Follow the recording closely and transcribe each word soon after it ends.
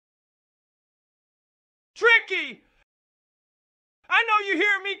Tricky! I know you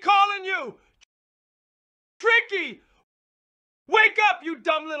hear me calling you! Tricky! Wake up, you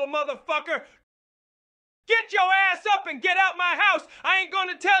dumb little motherfucker! Get your ass up and get out my house! I ain't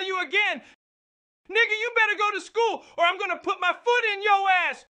gonna tell you again! Nigga, you better go to school or I'm gonna put my foot in your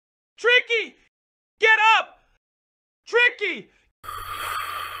ass! Tricky! Get up! Tricky!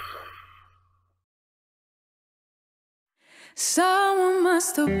 Someone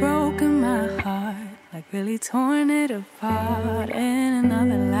must have broken my heart, like really torn it apart. In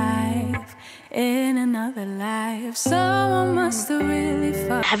another life, in another life, someone must have really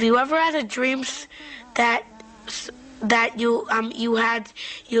fucked. Have you ever had a dreams that you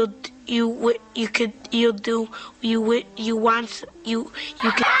could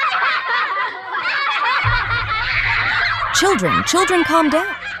Children, calm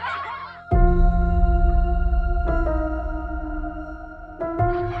down.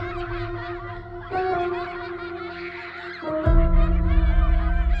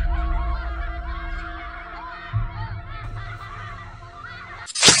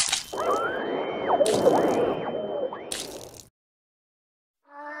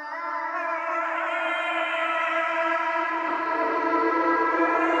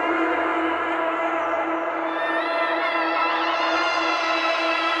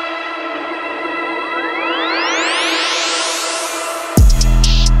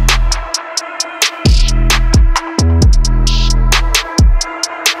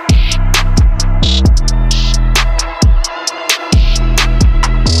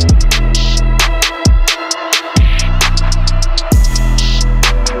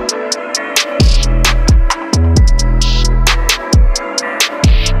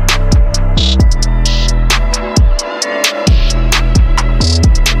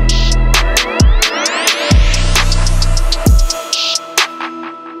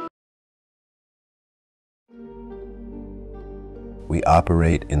 We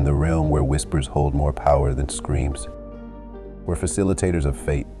operate in the realm where whispers hold more power than screams. We're facilitators of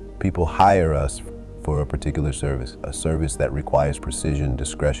fate. People hire us for a particular service, a service that requires precision,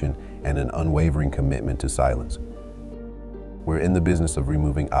 discretion, and an unwavering commitment to silence. We're in the business of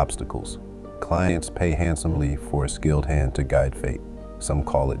removing obstacles. Clients pay handsomely for a skilled hand to guide fate. Some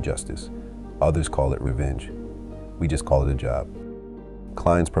call it justice. Others call it revenge. We just call it a job.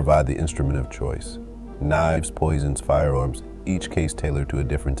 Clients provide the instrument of choice. Knives, poisons, firearms, each case tailored to a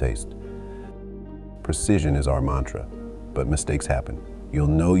different taste. Precision is our mantra, but mistakes happen. You'll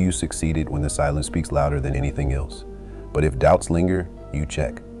know you succeeded when the silence speaks louder than anything else. But if doubts linger, you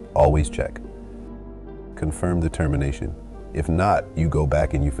check. Always check. Confirm the termination. If not, you go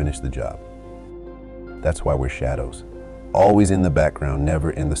back and you finish the job. That's why we're shadows. Always in the background,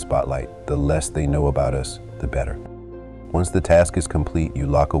 never in the spotlight. The less they know about us, the better. Once the task is complete, you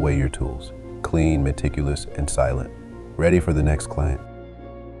lock away your tools. Clean, meticulous, and silent. Ready for the next client.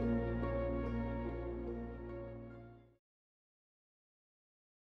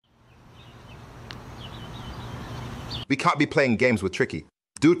 We can't be playing games with Tricky.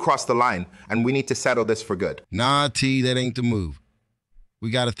 Dude crossed the line, and we need to settle this for good. Nah, T, that ain't the move. We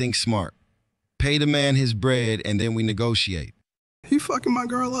gotta think smart. Pay the man his bread, and then we negotiate. He fucking my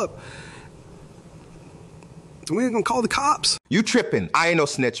girl up. We ain't gonna call the cops. You tripping. I ain't no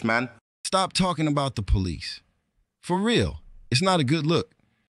snitch, man. Stop talking about the police. For real, it's not a good look.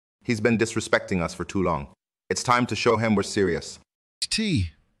 He's been disrespecting us for too long. It's time to show him we're serious. T,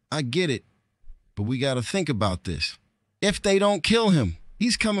 I get it, but we gotta think about this. If they don't kill him,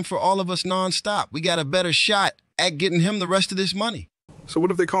 he's coming for all of us nonstop. We got a better shot at getting him the rest of this money. So what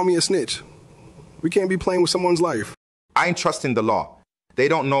if they call me a snitch? We can't be playing with someone's life. I ain't trusting the law. They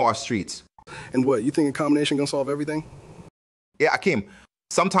don't know our streets. And what, you think a combination gonna solve everything? Yeah, Akeem,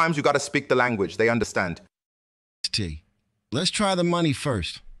 sometimes you gotta speak the language. They understand. T, let's try the money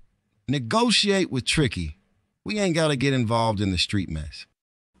first. Negotiate with Tricky. We ain't gotta get involved in the street mess.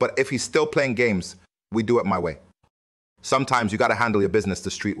 But if he's still playing games, we do it my way. Sometimes you gotta handle your business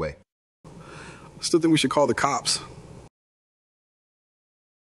the street way. Still think we should call the cops.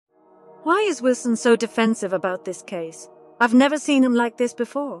 Why is Wilson so defensive about this case? I've never seen him like this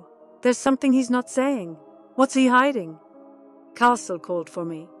before. There's something he's not saying. What's he hiding? Castle called for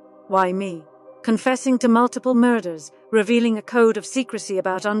me. Why me? Confessing to multiple murders, revealing a code of secrecy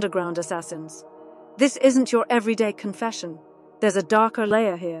about underground assassins. This isn't your everyday confession. There's a darker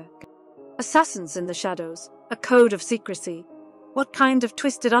layer here. Assassins in the shadows, a code of secrecy. What kind of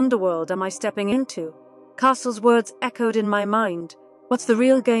twisted underworld am I stepping into? Castle's words echoed in my mind. What's the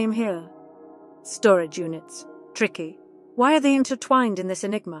real game here? Storage units. Tricky. Why are they intertwined in this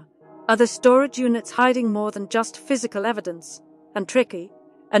enigma? Are the storage units hiding more than just physical evidence? And Tricky,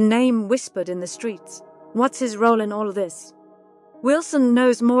 a name whispered in the streets. What's his role in all of this? Wilson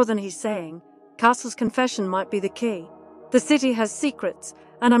knows more than he's saying. Castle's confession might be the key. The city has secrets,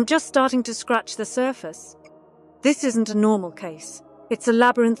 and I'm just starting to scratch the surface. This isn't a normal case. It's a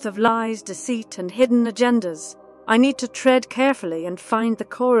labyrinth of lies, deceit, and hidden agendas. I need to tread carefully and find the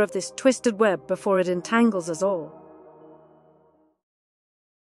core of this twisted web before it entangles us all.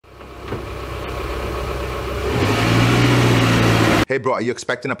 Hey bro, are you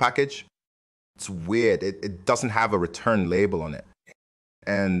expecting a package? It's weird. It doesn't have a return label on it.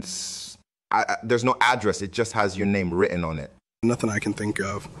 And there's no address. It just has your name written on it. Nothing I can think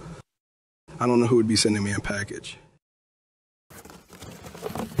of. I don't know who would be sending me a package.